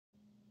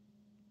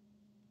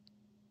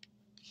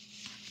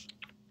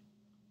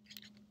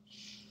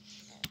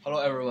Hello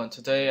everyone,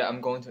 today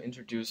I'm going to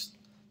introduce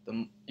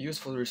the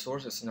useful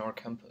resources in our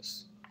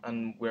campus,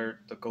 and we're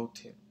the Gold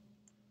team.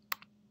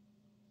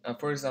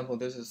 For example,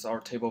 this is our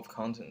table of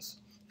contents.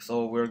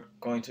 So we're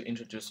going to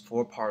introduce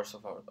four parts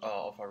of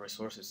our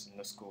resources in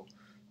the school: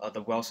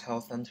 the Wells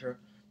Health Center,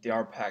 the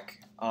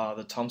RPAC,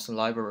 the Thompson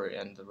Library,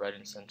 and the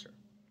Writing Center.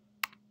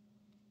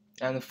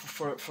 And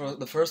for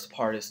the first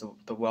part is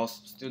the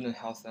Wells Student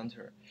Health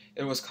Center.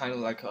 It was kind of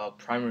like a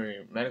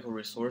primary medical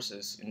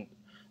resources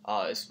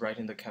it's right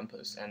in the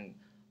campus, and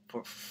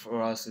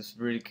for us it's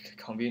really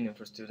convenient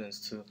for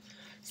students to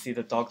see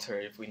the doctor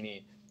if we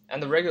need.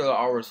 And the regular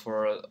hours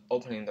for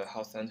opening the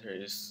health center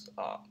is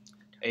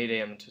 8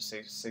 a.m. to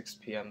 6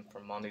 p.m.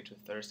 from Monday to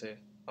Thursday.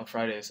 On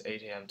Friday is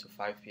 8 a.m. to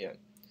 5 p.m.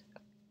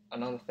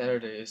 And on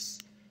Saturday is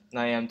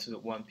 9 a.m. to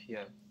 1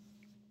 p.m.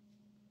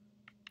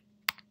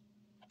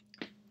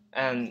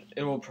 And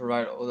it will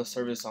provide all the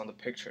service on the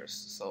pictures,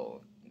 so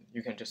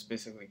you can just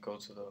basically go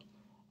to the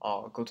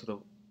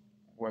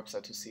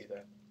website to see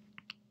that.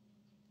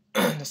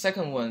 The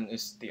second one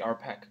is the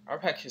RPAC.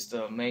 RPAC is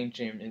the main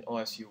gym in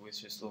OSU,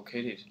 which is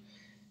located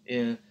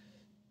in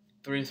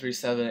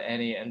 337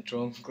 Annie and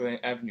John Glenn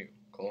Avenue,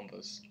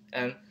 Columbus.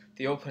 And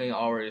the opening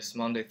hour is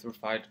Monday through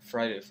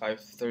Friday,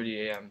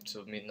 5:30 a.m.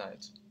 to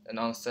midnight. And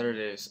on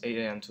Saturday is 8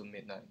 a.m. to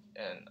midnight.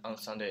 And on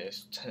Sunday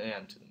is 10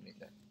 a.m. to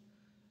midnight.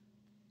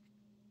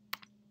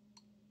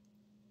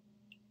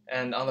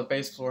 And on the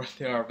base floor,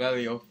 there are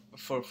value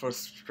for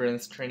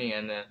strength training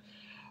and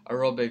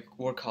aerobic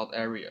workout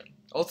area.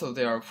 Also,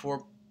 there are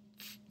four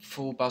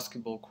full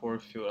basketball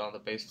court field on the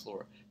base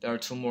floor. There are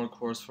two more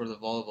courts for the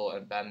volleyball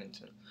and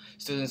badminton.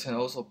 Students can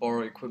also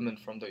borrow equipment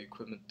from the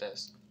equipment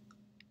desk.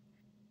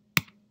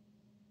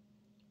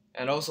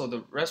 And also,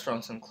 the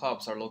restaurants and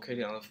clubs are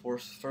located on the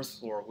first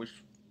floor,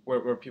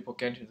 where people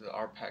get into the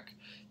RPAC.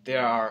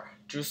 There are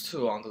Juice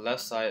 2 on the left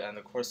side and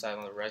the court side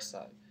on the right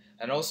side.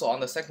 And also on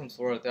the second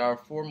floor, there are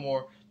four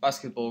more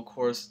basketball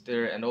courts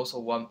there and also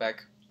one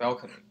back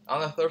balcony.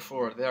 On the third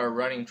floor, there are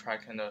running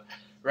track and a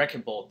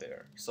racquetball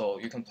there, so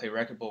you can play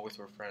racquetball with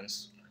your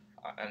friends,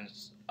 and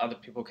other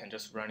people can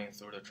just running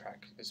through the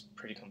track. It's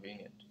pretty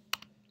convenient.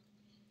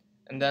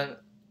 And then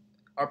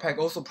RPAC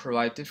also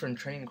provide different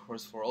training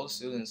courses for all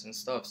students and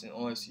staffs in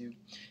OSU.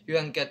 You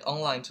can get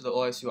online to the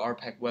OSU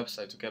RPAC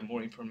website to get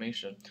more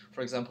information.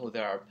 For example,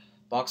 there are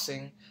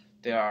boxing,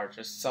 there are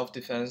just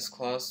self-defense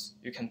class.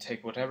 You can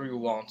take whatever you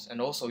want, and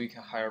also you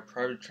can hire a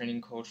private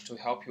training coach to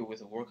help you with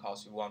the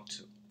workouts you want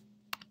to.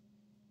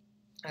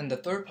 And the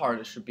third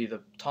part should be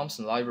the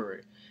Thompson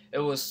Library. It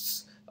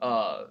was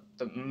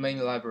the main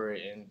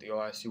library in the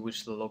OSU,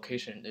 which the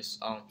location is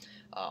on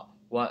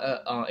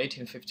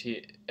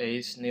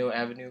 1858 Neal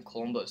Avenue,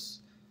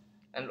 Columbus.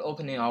 And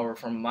opening hour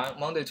from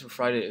Monday to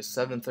Friday is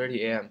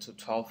 7:30 a.m. to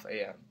 12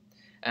 a.m.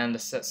 And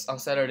on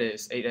Saturday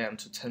is 8 a.m.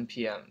 to 10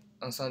 p.m.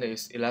 On Sunday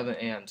is 11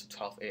 a.m. to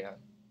 12 a.m.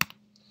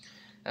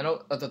 And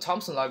the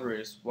Thompson Library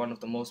is one of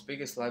the most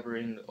biggest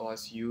libraries in the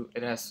OSU.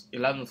 It has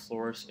 11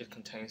 floors. It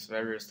contains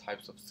various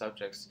types of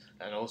subjects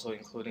and also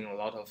including a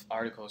lot of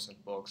articles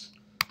and books.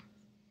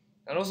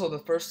 And also the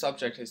first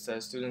subject is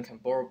that students can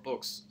borrow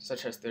books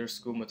such as their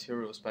school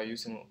materials by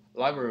using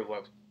library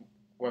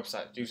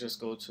website. You just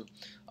go to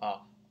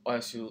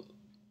OSU.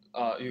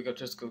 You can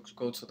just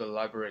go to the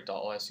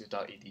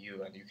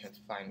library.osu.edu and you can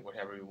find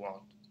whatever you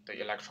want. The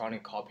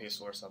electronic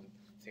copies or something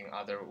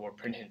other or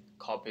printed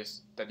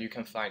copies that you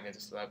can find in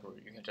this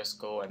library. You can just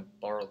go and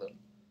borrow them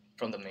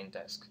from the main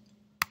desk.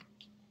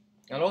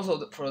 And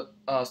also,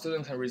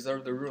 students can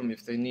reserve the room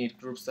if they need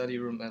group study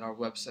room at our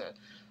website.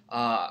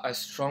 I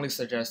strongly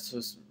suggest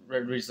to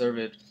reserve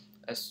it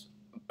as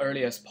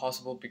early as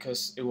possible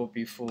because it will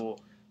be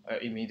full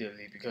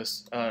immediately.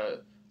 Because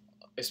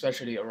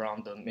especially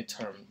around the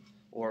midterm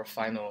or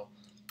final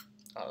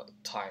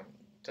time,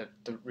 the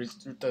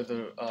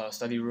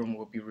study room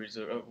will be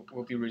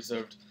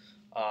reserved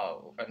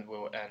and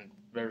will end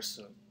very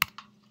soon.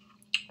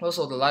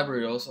 Also, the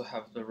library also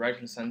have the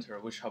writing center,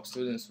 which helps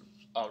students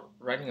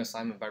writing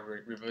assignment by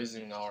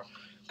revising or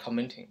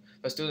commenting.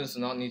 But students do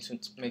not need to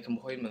make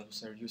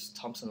appointments or use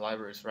Thompson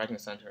Library's writing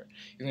center.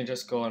 You can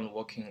just go and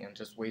walking and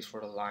just wait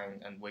for the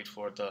line and wait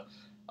for the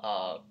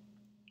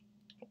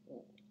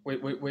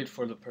wait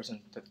for the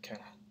person that can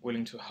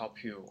willing to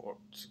help you or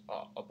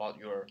about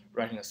your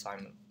writing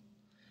assignment.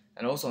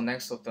 And also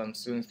next of them,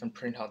 students can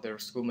print out their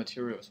school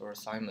materials or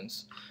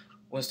assignments.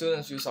 When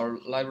students use our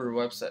library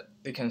website,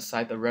 they can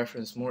cite the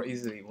reference more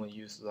easily when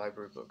use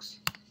library books.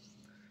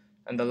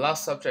 And the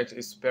last subject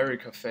is Berry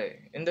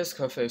Cafe. In this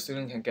cafe,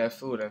 students can get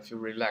food and feel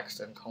relaxed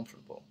and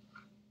comfortable.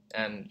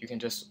 And you can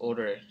just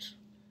order it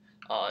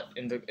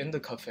in the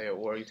cafe,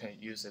 or you can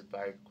use it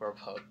by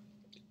Grubhub.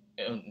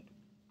 And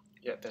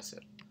yeah, that's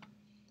it.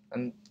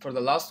 And for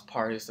the last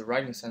part is the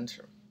writing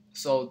center.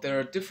 So there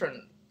are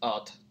different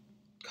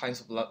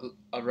kinds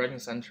of writing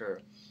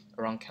center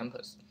around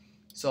campus.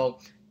 So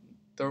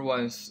third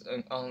one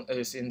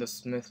is in the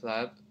Smith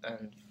Lab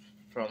and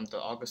from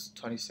the August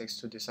 26th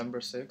to December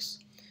 6th,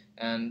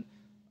 and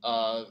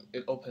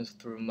it opens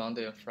through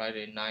Monday and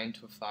Friday 9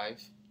 to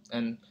 5.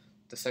 And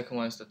the second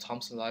one is the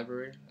Thompson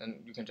Library,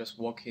 and you can just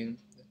walk in.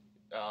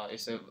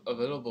 It's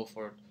available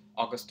for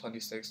August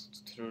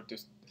 26th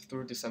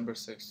through December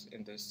 6th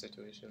in this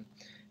situation.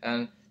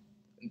 And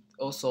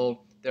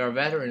also, there are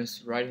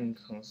veterans writing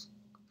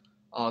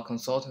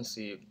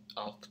consultancy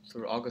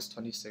through August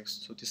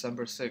 26th to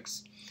December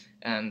 6th,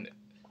 and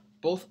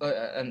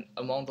and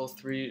among those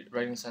three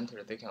writing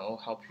centers, they can all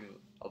help you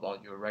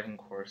about your writing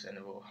course, and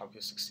it will help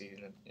you succeed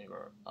in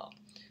your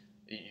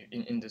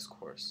in this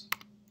course.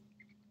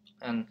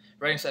 And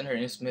writing center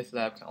in Smith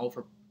Lab can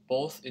offer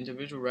both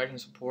individual writing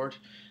support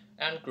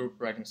and group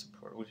writing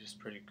support, which is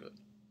pretty good.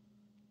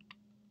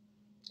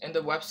 In the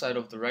website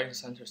of the Writing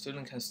Center,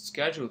 students can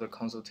schedule the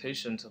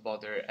consultations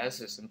about their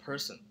essays in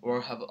person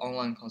or have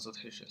online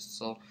consultations.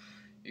 So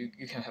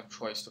you can have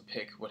choice to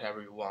pick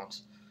whatever you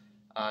want.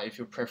 If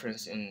your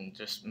preference in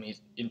just meet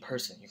in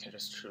person, you can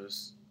just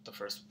choose the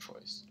first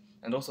choice.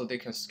 And also they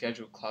can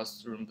schedule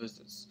classroom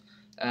visits.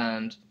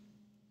 And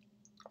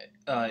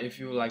if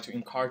you would like to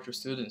encourage your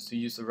students to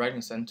use the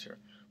Writing Center,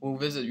 we'll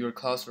visit your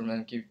classroom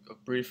and give a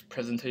brief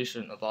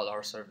presentation about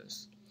our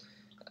service.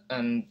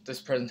 And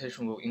this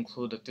presentation will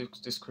include a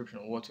description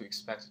of what to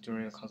expect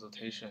during the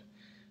consultation,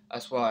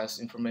 as well as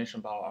information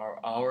about our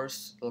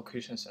hours,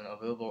 locations, and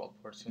available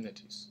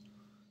opportunities.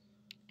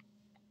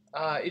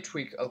 Each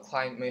week, a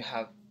client may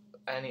have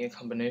any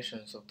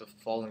combinations of the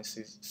following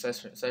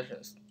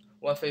sessions.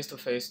 One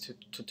face-to-face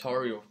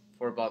tutorial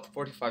for about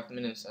 45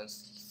 minutes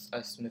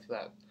at Smith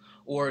Lab,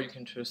 or you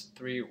can choose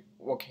 3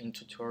 walk-in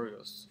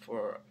tutorials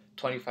for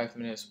 25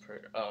 minutes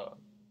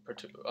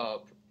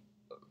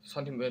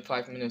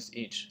 25 minutes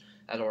each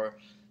at our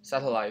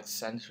satellite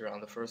center on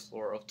the first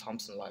floor of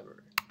Thompson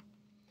Library.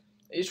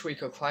 Each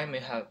week, a client may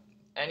have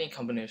any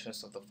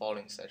combinations of the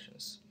following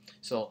sessions.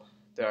 So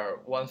there are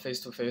 1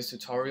 face-to-face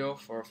tutorial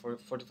for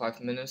 45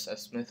 minutes at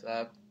Smith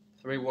Lab,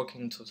 3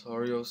 walk-in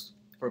tutorials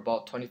for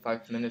about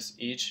 25 minutes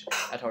each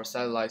at our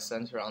satellite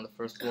center on the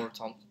first floor of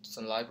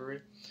Thompson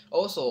Library.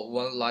 Also,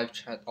 1 live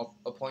chat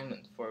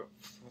appointment for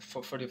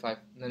 45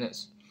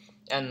 minutes,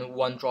 and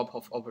 1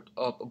 drop-off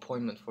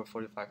appointment for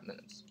 45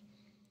 minutes.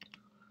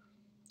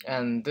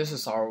 And this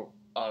is our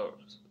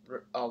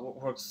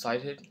works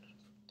cited,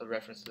 the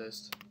reference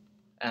list,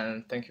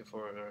 and thank you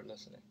for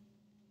listening.